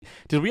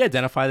Did we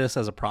identify this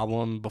as a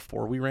problem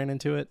before we ran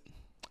into it?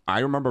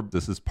 I remember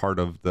this is part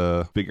of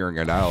the figuring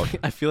it out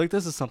I feel like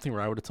this is something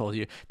where I would have told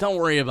you, "Don't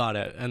worry about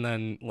it," and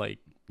then like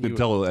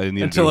until I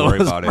needed until to it worry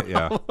was about a it.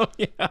 Yeah. problem.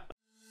 Yeah.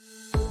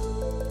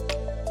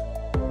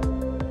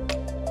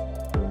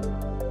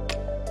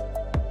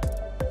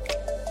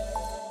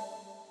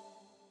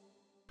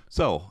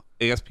 So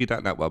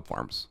ASP.NET Web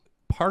Forms.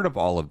 Part of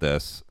all of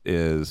this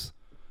is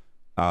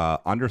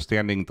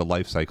understanding the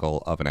life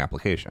cycle of an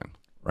application,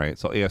 right?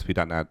 So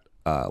ASP.NET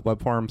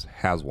Web Forms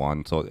has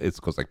one. So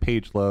it goes like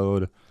page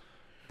load,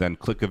 then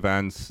click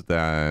events,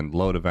 then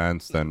load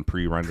events, then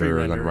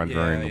pre-render, then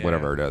rendering,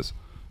 whatever it is.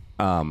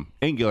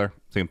 Angular,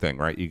 same thing,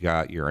 right? You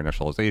got your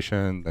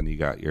initialization, then you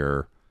got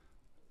your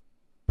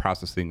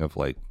processing of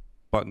like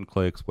button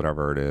clicks,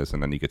 whatever it is,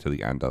 and then you get to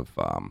the end of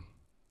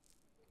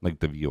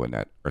like the view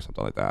init or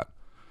something like that.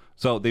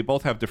 So they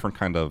both have different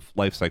kind of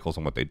life cycles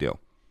and what they do.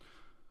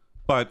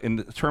 But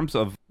in terms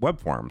of web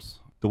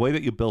forms, the way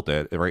that you build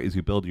it, right, is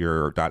you build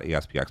your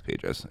 .aspx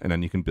pages, and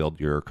then you can build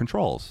your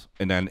controls.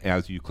 And then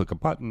as you click a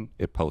button,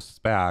 it posts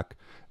back,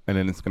 and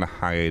then it's going to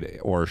hide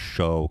or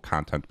show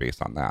content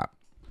based on that.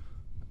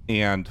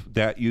 And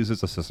that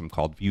uses a system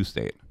called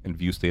ViewState. And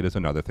ViewState is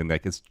another thing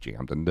that gets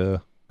jammed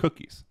into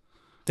cookies.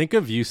 Think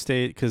of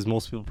ViewState, because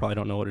most people probably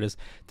don't know what it is.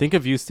 Think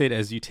of ViewState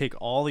as you take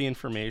all the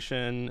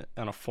information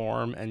on a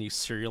form and you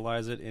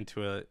serialize it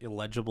into a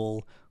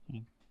illegible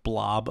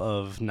blob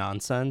of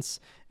nonsense,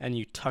 and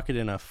you tuck it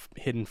in a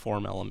hidden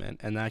form element,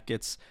 and that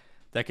gets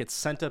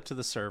sent up to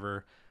the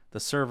server. The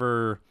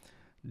server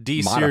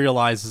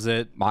deserializes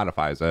it,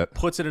 modifies it,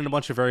 puts it in a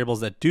bunch of variables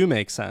that do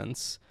make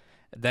sense.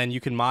 Then you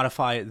can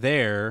modify it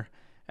there,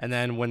 and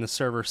then when the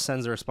server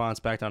sends a response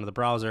back down to the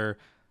browser,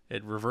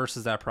 it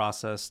reverses that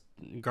process,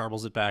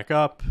 garbles it back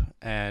up,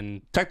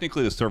 and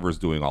technically the server is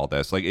doing all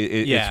this. Like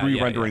it's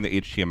re-rendering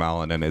the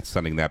HTML, and then it's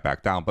sending that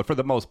back down. But for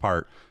the most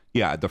part,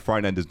 yeah, the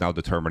front end is now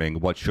determining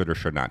what should or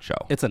should not show.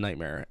 It's a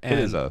nightmare. And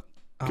it is a.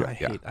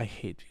 I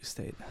hate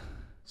ViewState.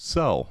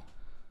 So,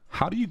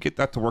 how do you get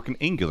that to work in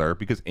Angular?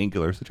 Because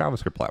Angular is the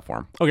JavaScript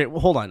platform. Okay,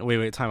 well, hold on.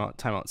 Wait, time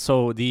out.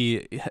 So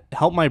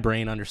help my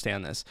brain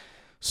understand this.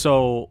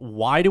 So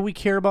why do we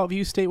care about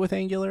ViewState with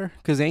Angular?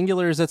 Because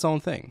Angular is its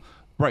own thing.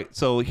 Right.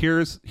 So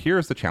here's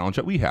the challenge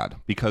that we had,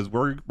 because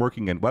we're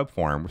working in web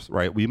forms,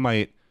 right? We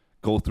might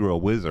go through a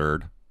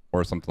wizard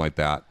or something like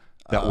that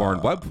were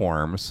in web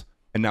forms,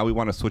 and now we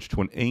want to switch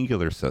to an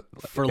Angular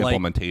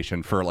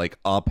implementation for like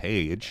a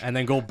page, and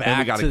then go back. And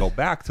we got to go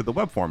back to the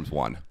web forms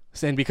one.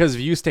 And because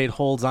ViewState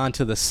holds on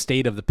to the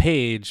state of the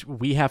page,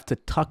 we have to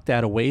tuck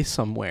that away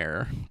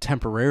somewhere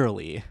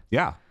temporarily.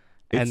 Yeah.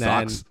 It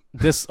sucks.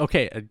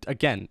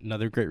 Again,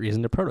 another great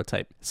reason to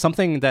prototype.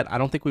 Something that I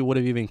don't think we would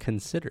have even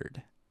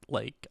considered.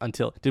 Like,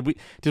 until did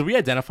we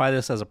identify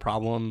this as a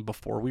problem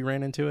before we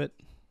ran into it?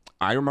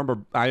 I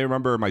remember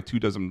my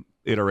 24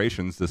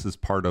 iterations. This is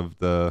part of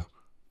the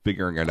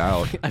figuring it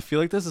out. I feel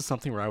like this is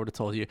something where I would have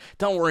told you,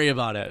 "Don't worry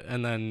about it,"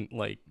 and then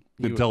like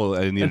until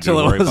I needed to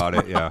worry about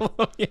it. Yeah.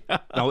 Yeah.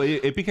 No,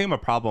 it became a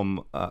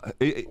problem.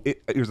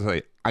 Here's the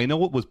thing. I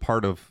know it was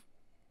part of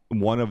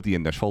one of the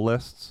initial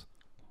lists,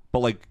 but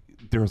like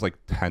there was like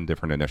 10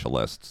 different initial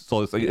lists.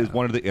 So it's like it's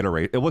one of the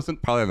iterate. It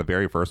wasn't probably on the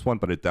very first one,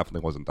 but it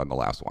definitely wasn't on the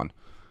last one.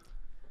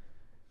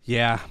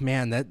 Yeah,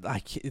 man,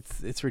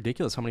 it's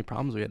ridiculous how many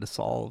problems we had to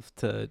solve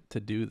to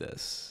do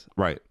this.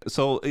 Right.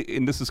 So,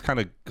 and this is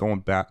kind of going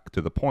back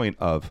to the point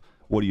of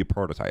what do you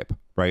prototype,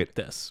 right?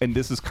 And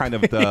this is kind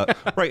of the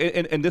right.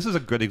 And this is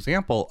a good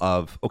example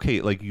of,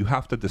 okay, like you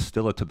have to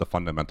distill it to the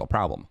fundamental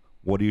problem.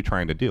 What are you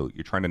trying to do?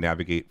 You're trying to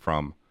navigate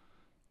from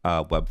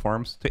web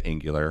forms to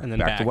Angular and then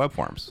back to web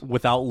forms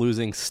without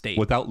losing state,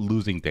 without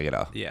losing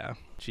data. Yeah.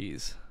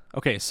 Jeez.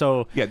 Okay,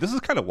 so yeah, this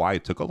is kind of why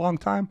it took a long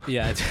time.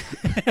 Yeah.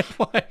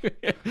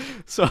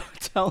 So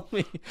tell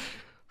me,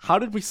 how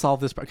did we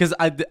solve this? Because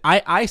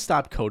I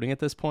stopped coding at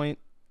this point,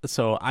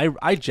 so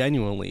I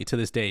genuinely to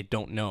this day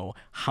don't know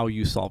how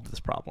you solved this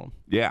problem.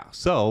 Yeah.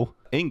 So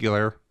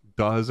Angular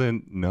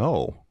doesn't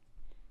know,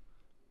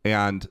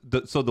 and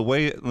so the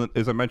way,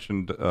 as I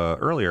mentioned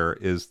earlier,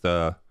 is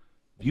the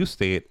view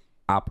state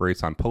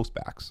operates on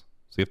postbacks.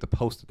 So you have to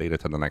post the data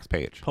to the next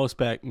page.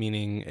 Postback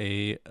meaning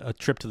a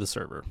trip to the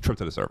server. Trip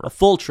to the server. A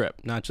full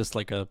trip, not just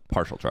like a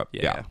partial trip.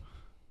 Yeah.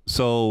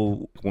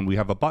 So when we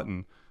have a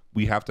button,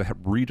 we have to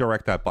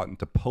redirect that button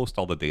to post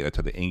all the data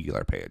to the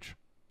Angular page.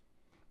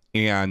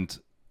 And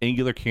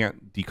Angular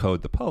can't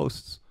decode the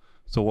posts.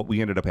 So what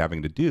we ended up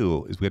having to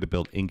do is we had to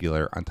build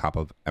Angular on top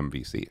of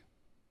MVC.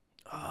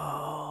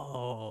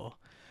 Oh,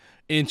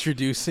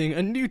 introducing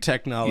a new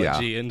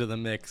technology into the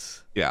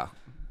mix. Yeah.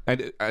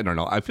 And I don't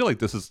know. I feel like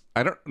this is,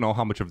 I don't know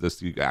how much of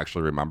this you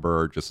actually remember,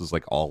 or just is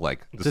like all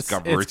like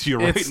discovery to you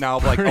right now.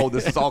 Like, oh,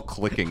 this is all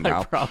clicking now.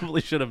 I probably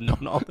should have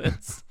known all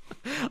this.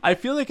 I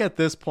feel like at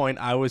this point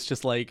I was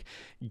just like,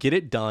 get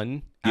it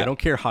done. Yeah. I don't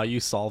care how you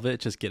solve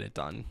it. Just get it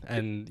done.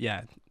 And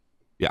yeah.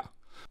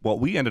 What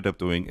we ended up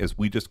doing is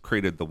we just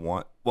created the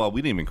one. Well,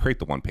 we didn't even create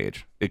the one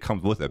page. It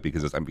comes with it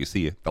because it's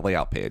MVC, the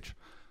layout page.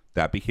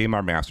 That became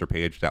our master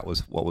page. That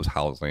was what was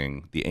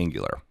housing the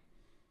Angular.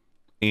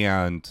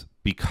 And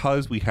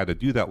because we had to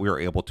do that, we were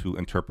able to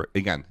interpret,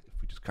 again,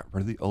 if we just got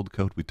rid of the old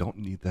code, we don't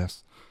need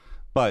this.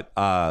 But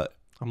I'm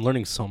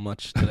learning so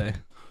much today.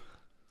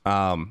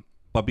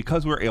 but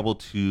because we were able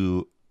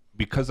to,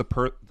 because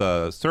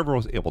the server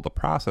was able to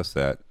process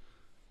it,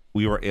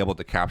 we were able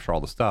to capture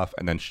all the stuff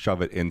and then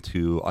shove it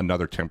into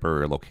another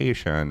temporary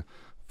location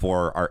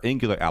for our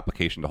Angular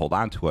application to hold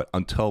on to it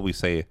until we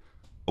say,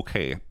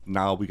 okay,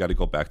 now we got to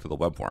go back to the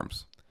web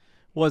forms.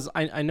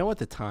 I know at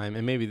the time,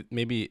 and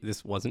maybe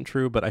this wasn't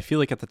true, but I feel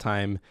like at the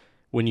time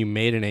when you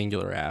made an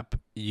Angular app,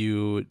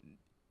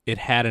 it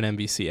had an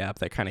MVC app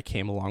that kind of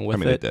came along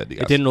with it. It did,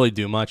 yes. It didn't really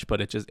do much, but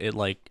it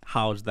like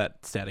housed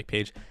that static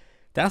page.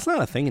 That's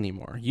not a thing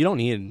anymore. You don't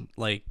need,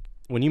 like,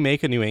 when you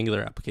make a new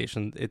Angular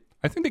application,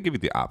 I think they give you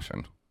the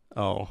option.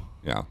 Oh.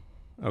 Yeah.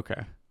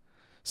 Okay.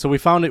 So we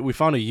found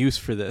a use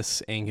for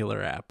this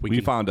Angular app.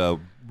 We found a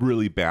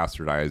really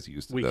bastardized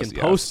use to this. We can yes.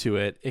 post to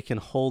it. It can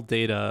hold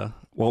data.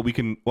 Well,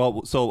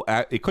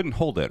 it couldn't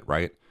hold it,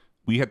 right?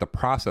 We had to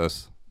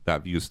process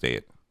that view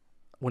state.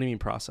 What do you mean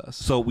process?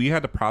 So we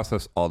had to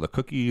process all the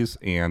cookies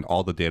and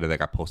all the data that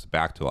got posted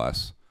back to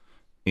us,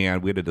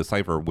 and we had to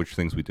decipher which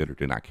things we did or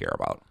did not care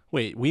about.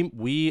 Wait,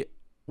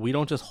 we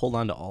don't just hold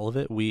on to all of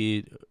it.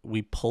 We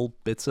pull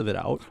bits of it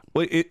out.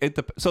 Well,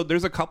 so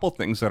there's a couple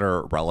things that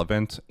are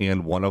relevant,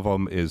 and one of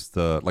them is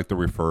the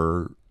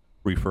refer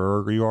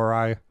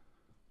URI,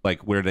 like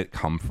where did it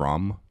come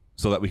from,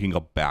 so that we can go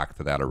back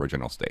to that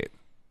original state.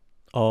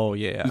 Oh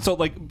yeah. And so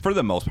like for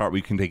the most part,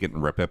 we can take it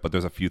and rip it, but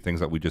there's a few things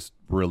that we just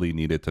really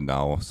needed to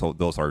know, so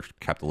those are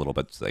kept a little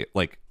bit safe.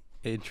 Like,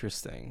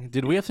 interesting.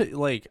 Did we have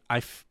to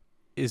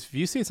is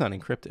view state's not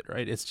encrypted,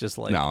 right? It's just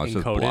like no, it's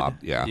encoded. just blob.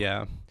 Yeah.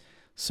 Yeah.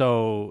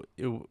 So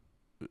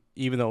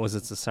even though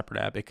it's a separate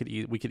app, we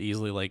could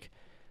easily like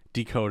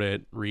decode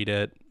it, read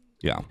it.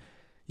 Yeah.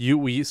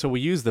 We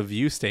use the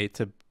view state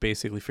to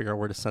basically figure out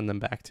where to send them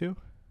back to.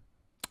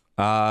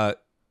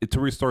 To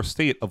restore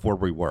state of where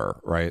we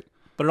were, right?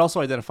 But it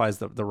also identifies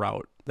the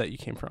route that you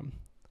came from.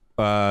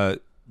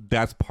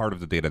 That's part of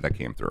the data that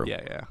came through.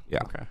 Yeah. Yeah.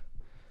 Okay.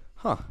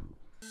 Huh.